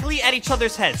exactly at each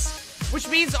other's heads, which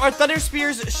means our Thunder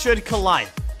Spears should collide.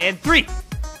 And 3,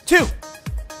 2,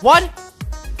 1,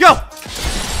 go!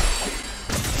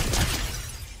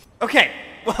 Okay,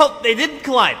 well, they didn't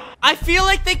collide. I feel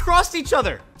like they crossed each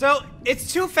other. So,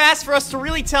 it's too fast for us to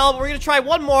really tell, but we're gonna try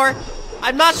one more.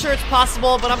 I'm not sure it's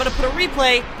possible, but I'm gonna put a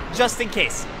replay just in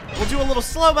case. We'll do a little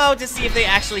slow-mo to see if they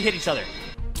actually hit each other.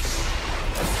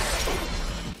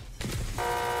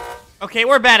 Okay,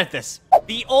 we're bad at this.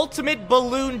 The ultimate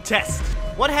balloon test.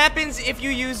 What happens if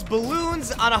you use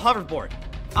balloons on a hoverboard?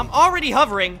 I'm already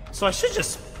hovering, so I should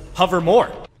just hover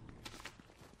more.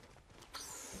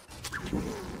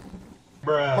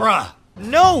 Bruh.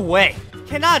 No way.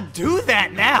 Cannot do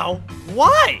that now.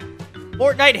 Why?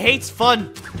 Fortnite hates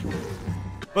fun.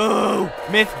 Boo.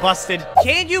 Myth busted.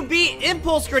 Can you beat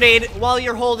Impulse Grenade while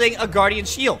you're holding a Guardian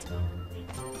Shield?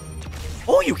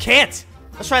 Oh, you can't.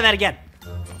 Let's try that again.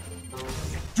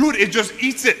 Dude, it just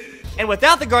eats it. And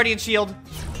without the Guardian Shield,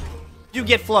 you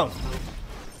get flown.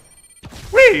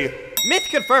 Whee! Myth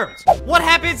confirmed. What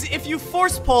happens if you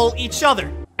force pull each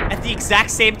other at the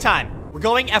exact same time? We're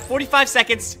going at 45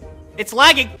 seconds. It's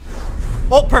lagging.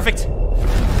 Oh, perfect.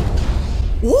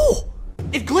 Ooh,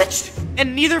 it glitched,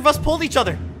 and neither of us pulled each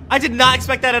other. I did not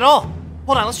expect that at all.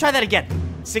 Hold on, let's try that again.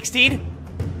 16,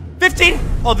 15.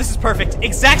 Oh, this is perfect.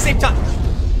 Exact same time.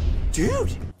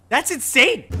 Dude, that's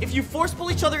insane. If you force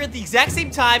pull each other at the exact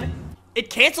same time, it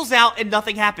cancels out and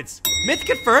nothing happens. Myth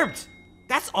confirmed.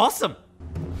 That's awesome.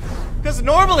 Because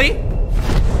normally,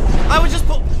 I would just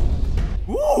pull.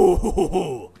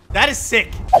 Ooh, that is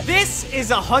sick. This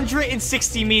is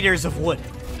 160 meters of wood.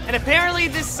 And apparently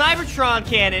this Cybertron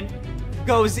cannon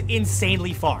goes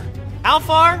insanely far. How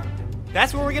far?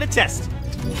 That's what we're gonna test.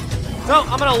 So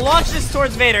I'm gonna launch this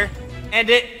towards Vader, and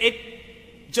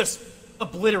it just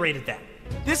obliterated that.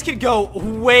 This could go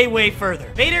way, way further.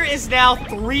 Vader is now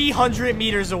 300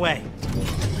 meters away.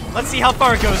 Let's see how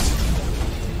far it goes.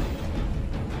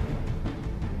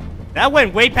 That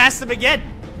went way past him again.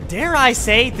 Dare I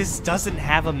say this doesn't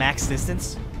have a max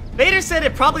distance? Vader said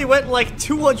it probably went like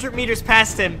 200 meters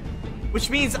past him, which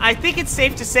means I think it's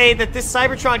safe to say that this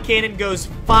Cybertron cannon goes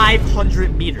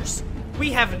 500 meters.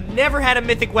 We have never had a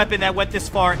mythic weapon that went this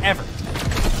far, ever.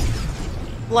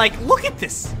 Like, look at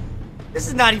this. This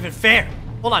is not even fair.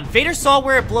 Hold on, Vader saw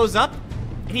where it blows up,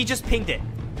 and he just pinged it.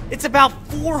 It's about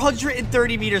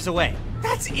 430 meters away.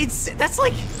 That's insane. That's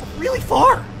like really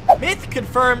far. Myth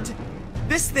confirmed.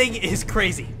 This thing is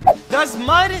crazy. Does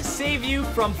mud save you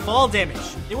from fall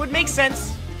damage? It would make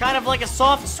sense. Kind of like a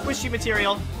soft, squishy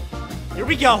material. Here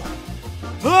we go.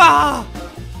 Ah!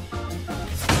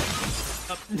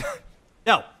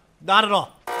 No, not at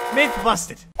all. Myth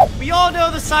busted. We all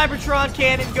know the Cybertron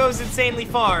cannon goes insanely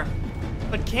far.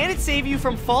 But can it save you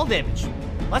from fall damage?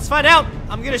 Let's find out.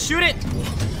 I'm gonna shoot it.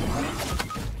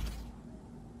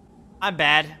 I'm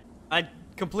bad. I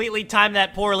completely timed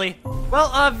that poorly.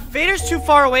 Well, Vader's too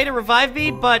far away to revive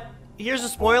me, but here's a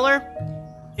spoiler.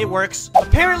 It works.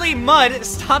 Apparently, mud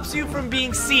stops you from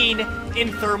being seen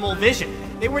in thermal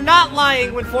vision. They were not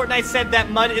lying when Fortnite said that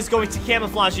mud is going to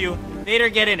camouflage you. Vader,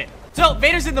 get in it. So,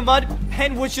 Vader's in the mud,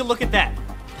 and would you look at that?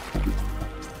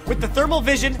 With the thermal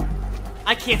vision,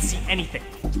 I can't see anything.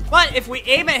 But if we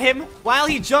aim at him while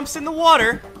he jumps in the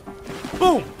water,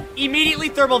 boom, immediately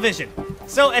thermal vision.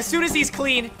 So as soon as he's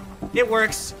clean, it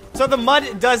works. So the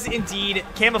mud does indeed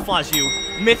camouflage you.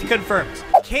 Myth confirmed.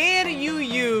 Can you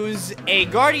use a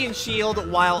Guardian Shield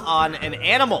while on an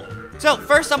animal? So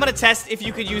first I'm gonna test if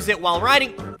you could use it while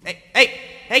riding.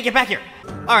 Hey, get back here.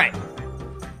 All right.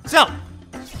 So,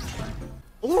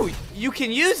 ooh, you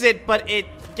can use it, but it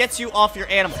gets you off your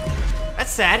animal.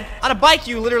 That's sad. On a bike,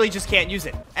 you literally just can't use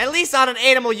it. At least on an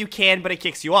animal, you can, but it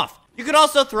kicks you off. You could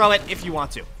also throw it if you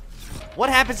want to. What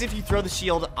happens if you throw the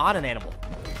shield on an animal?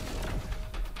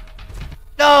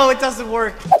 No, it doesn't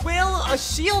work. Will a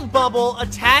shield bubble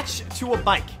attach to a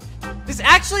bike? This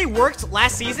actually worked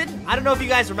last season. I don't know if you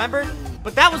guys remember,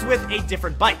 but that was with a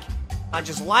different bike. I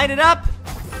just line it up.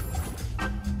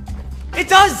 It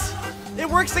does! It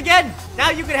works again. Now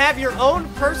you can have your own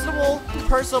personal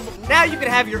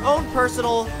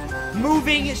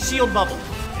moving shield bubble.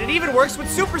 And it even works with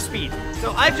super speed.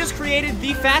 So I've just created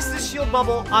the fastest shield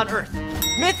bubble on Earth.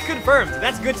 Myth confirmed.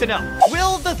 That's good to know.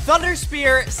 Will the Thunder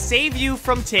Spear save you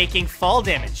from taking fall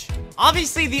damage?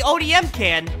 Obviously the ODM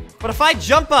can, but if I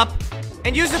jump up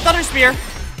and use the Thunder Spear...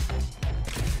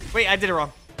 Wait, I did it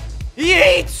wrong.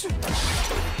 Yeet!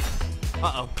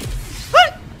 Uh-oh.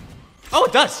 What? Oh,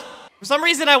 it does. For some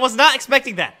reason, I was not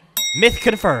expecting that. Myth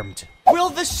confirmed. Will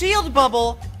the shield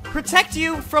bubble protect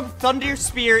you from Thunder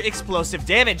Spear explosive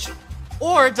damage?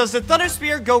 Or does the Thunder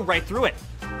Spear go right through it?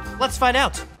 Let's find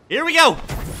out. Here we go.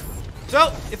 So,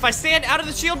 if I stand out of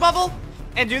the shield bubble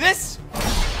and do this,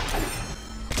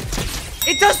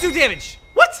 it does do damage.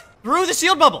 What? Through the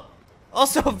shield bubble.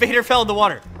 Also, Vader fell in the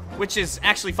water, which is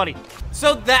actually funny.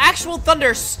 So, the actual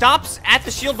thunder stops at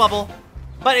the shield bubble,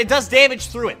 but it does damage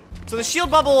through it. So, the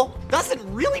shield bubble doesn't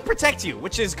really protect you,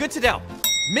 which is good to know.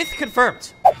 Myth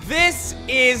confirmed. This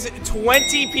is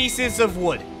 20 pieces of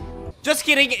wood. Just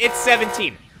kidding, it's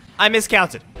 17. I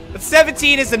miscounted. But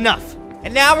 17 is enough.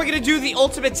 And now we're gonna do the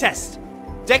ultimate test.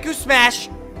 Deku Smash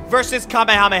versus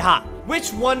Kamehameha.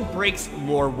 Which one breaks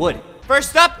more wood?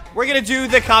 First up, we're gonna do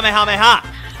the Kamehameha,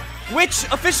 which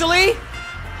officially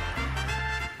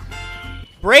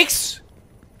breaks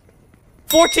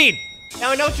 14.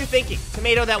 Now I know what you're thinking.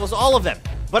 Tomato, that was all of them.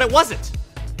 But it wasn't.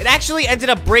 It actually ended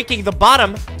up breaking the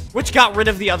bottom, which got rid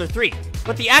of the other 3.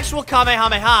 But the actual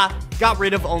Kamehameha got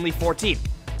rid of only 14.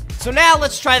 So now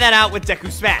let's try that out with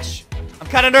Deku Smash. I'm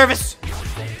kind of nervous.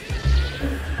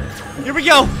 Here we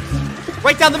go.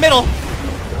 Right down the middle.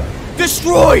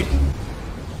 Destroyed.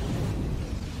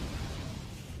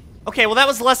 Okay, well that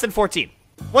was less than 14.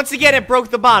 Once again, it broke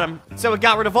the bottom, so it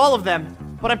got rid of all of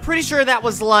them. But I'm pretty sure that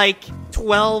was like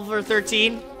 12 or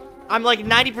 13. I'm like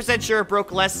 90% sure it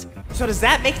broke less. So does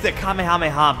that make the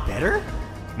Kamehameha better?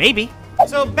 Maybe.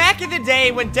 So back in the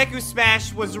day when Deku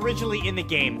Smash was originally in the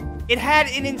game, it had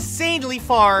an insanely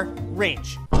far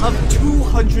range of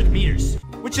 200 meters,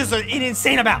 which is an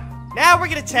insane amount. Now we're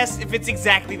gonna test if it's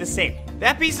exactly the same.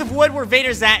 That piece of wood where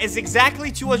Vader's at is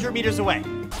exactly 200 meters away.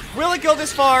 Will it go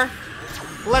this far?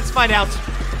 Let's find out.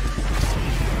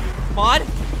 Come on.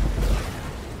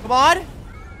 Come on.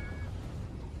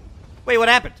 Wait, what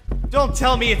happened? Don't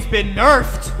tell me it's been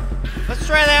nerfed. Let's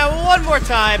try that one more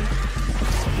time.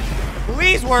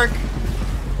 Please work.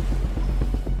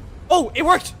 Oh, it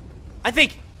worked. I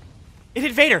think. It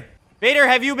hit Vader. Vader,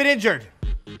 have you been injured?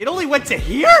 It only went to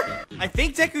here? I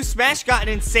think Deku Smash got an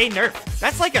insane nerf.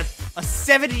 That's like a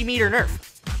 70-meter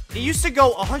nerf. It used to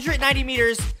go 190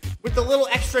 meters with the little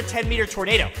extra 10-meter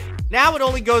tornado. Now it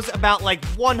only goes about like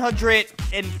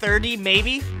 130,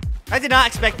 maybe. I did not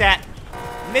expect that.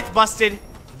 Myth busted.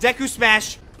 Deku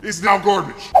Smash is now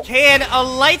garbage. Can a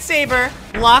lightsaber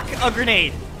block a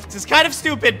grenade? This is kind of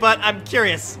stupid, but I'm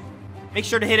curious. Make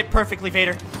sure to hit it perfectly,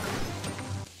 Vader.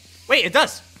 Wait, it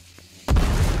does.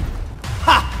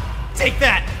 Ha! Take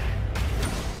that.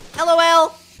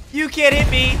 LOL. You can't hit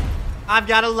me. I've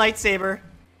got a lightsaber.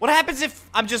 What happens if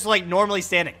I'm just like normally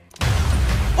standing?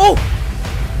 Oh!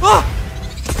 Ah!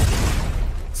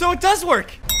 So it does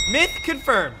work. Myth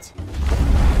confirmed.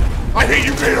 I hate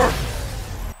you, Vader.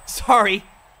 Sorry.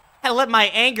 Had to let my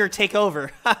anger take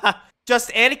over.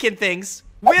 Just Anakin things.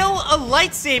 Will a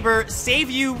lightsaber save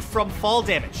you from fall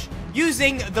damage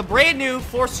using the brand new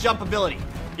Force Jump ability?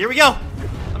 Here we go.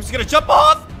 I'm just gonna jump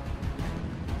off.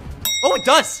 Oh, it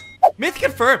does. Myth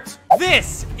confirmed.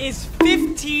 This is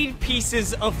 15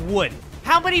 pieces of wood.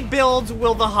 How many builds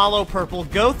will the Hollow Purple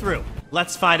go through?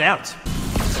 Let's find out.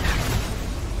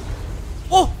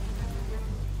 Oh!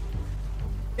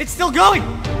 It's still going.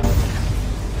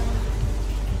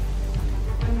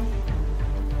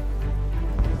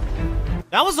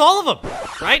 That was all of them,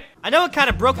 right? I know it kind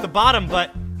of broke the bottom,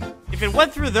 but if it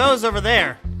went through those over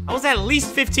there, I was at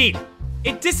least 15.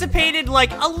 It dissipated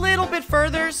like a little bit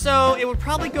further, so it would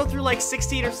probably go through like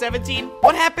 16 or 17.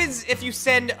 What happens if you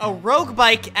send a rogue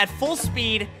bike at full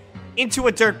speed into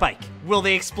a dirt bike? Will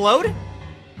they explode?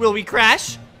 Will we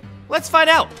crash? Let's find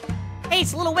out. Hey,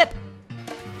 it's a little whip.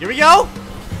 Here we go.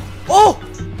 Oh!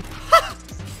 Ha!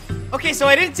 Okay, so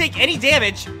I didn't take any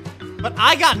damage, but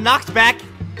I got knocked back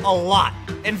a lot.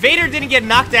 And Vader didn't get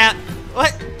knocked out.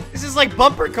 What? This is like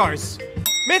bumper cars.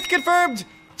 Myth confirmed.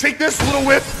 Take this, little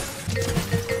whip.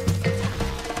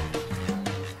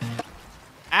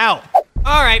 Ow.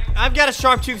 Alright, I've got a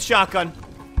sharp-toothed shotgun.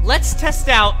 Let's test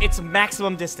out its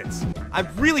maximum distance. I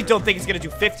really don't think it's gonna do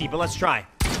 50, but let's try.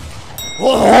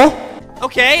 Oh!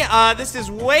 Okay, this is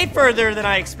way further than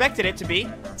I expected it to be.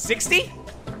 60?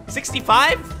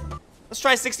 65? Let's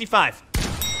try 65.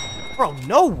 Bro,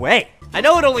 no way. I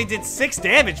know it only did 6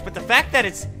 damage, but the fact that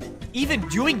it's even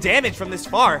doing damage from this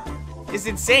far is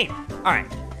insane. Alright.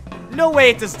 No way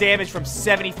it does damage from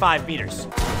 75 meters.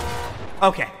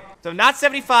 Okay. So not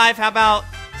 75, how about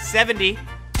 70?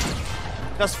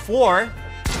 Does 4.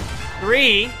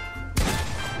 3.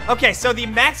 Okay, so the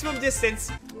maximum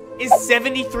distance is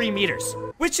 73 meters,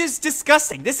 which is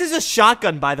disgusting. This is a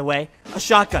shotgun, by the way. A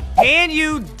shotgun. Can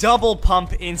you double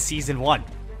pump in Season 1?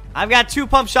 I've got 2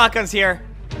 pump shotguns here.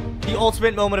 The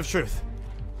ultimate moment of truth.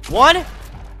 1.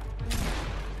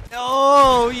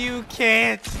 Oh, you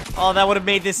can't. Oh, that would have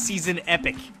made this season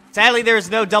epic. Sadly, there is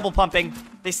no double pumping.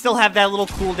 They still have that little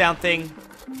cooldown thing.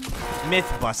 Myth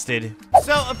busted.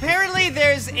 So apparently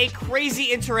there's a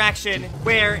crazy interaction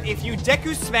where if you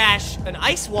Deku Smash an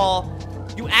ice wall,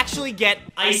 you actually get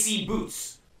icy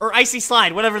boots. Or icy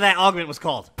slide, whatever that augment was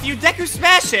called. If you Deku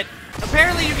Smash it,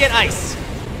 apparently you get ice.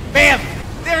 Bam!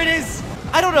 There it is!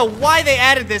 I don't know why they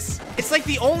added this. It's like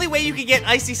the only way you can get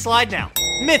icy slide now.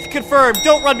 Myth confirmed,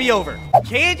 don't run me over.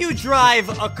 Can you drive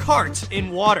a cart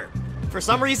in water? For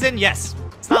some reason, yes.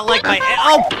 It's not like my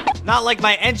not like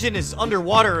my engine is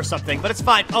underwater or something, but it's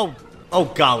fine. Oh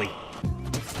golly.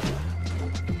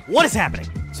 What is happening?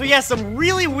 So yeah, some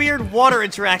really weird water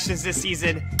interactions this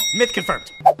season. Myth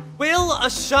confirmed. Will a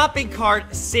shopping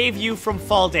cart save you from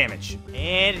fall damage?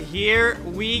 And here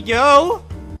we go.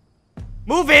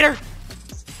 Move, Vader.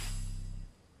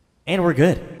 And we're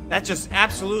good. That just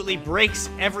absolutely breaks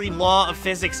every law of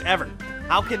physics ever.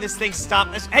 How can this thing stop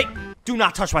us? Hey, do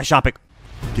not touch my shopping.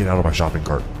 Get out of my shopping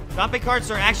cart. Shopping carts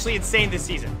are actually insane this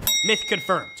season. Myth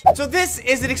confirmed. So this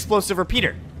is an explosive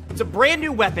repeater. It's a brand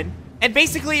new weapon, and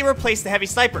basically it replaced the heavy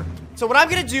sniper. So what I'm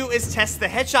gonna do is test the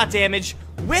headshot damage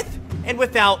with and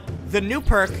without the new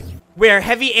perk where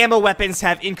heavy ammo weapons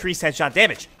have increased headshot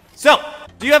damage. So,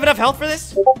 do you have enough health for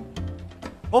this?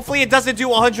 Hopefully it doesn't do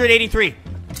 183.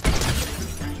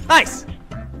 Nice.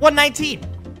 119.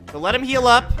 So let him heal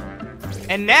up.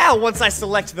 And now, once I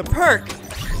select the perk,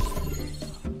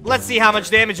 let's see how much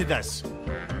damage it does.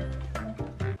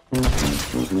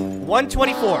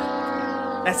 124.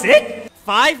 That's it?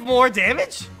 5 more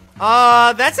damage?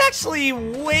 That's actually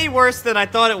way worse than I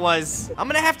thought it was. I'm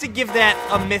gonna have to give that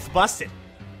a myth busted.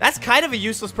 That's kind of a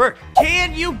useless perk.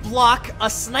 Can you block a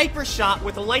sniper shot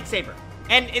with a lightsaber?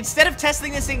 And instead of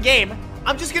testing this in game,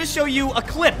 I'm just gonna show you a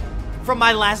clip from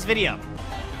my last video.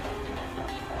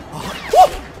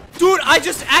 Oh, dude, I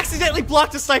just accidentally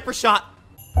blocked a sniper shot.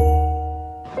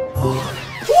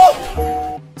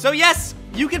 So yes,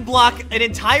 you can block an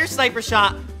entire sniper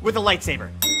shot with a lightsaber.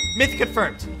 Myth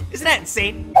confirmed. Isn't that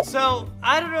insane? So,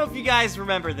 I don't know if you guys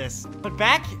remember this, but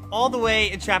back all the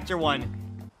way in chapter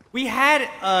 1, we had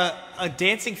a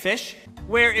dancing fish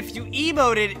where if you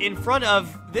emoted in front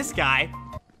of this guy,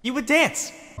 he would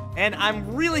dance. And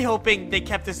I'm really hoping they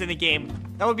kept this in the game.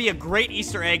 That would be a great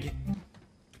Easter egg.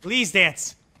 Please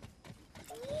dance.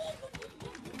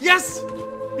 Yes!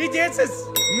 He dances!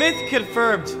 Myth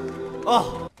confirmed.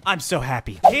 Oh, I'm so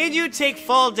happy. Can you take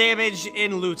fall damage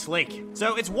in Loot's Lake?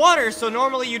 So it's water, so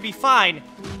normally you'd be fine,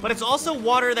 but it's also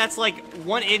water that's like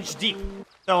 1 inch deep.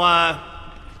 So,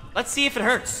 let's see if it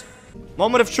hurts.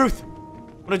 Moment of truth.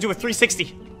 I'm gonna do a 360.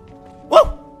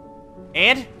 Whoa!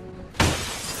 And?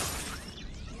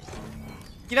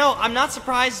 You know, I'm not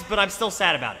surprised, but I'm still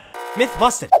sad about it. Myth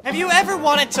busted. Have you ever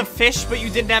wanted to fish, but you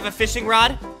didn't have a fishing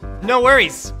rod? No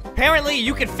worries. Apparently,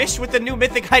 you can fish with the new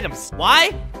mythic items.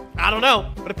 Why? I don't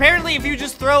know. But apparently, if you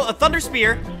just throw a thunder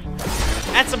spear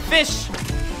at some fish,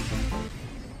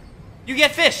 you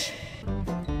get fish.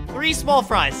 3 small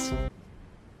fries.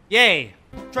 Yay.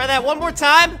 Try that one more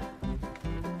time.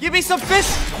 Give me some fish.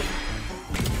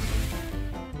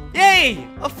 Yay,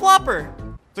 a flopper.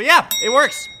 So yeah, it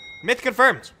works. Myth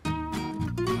confirmed.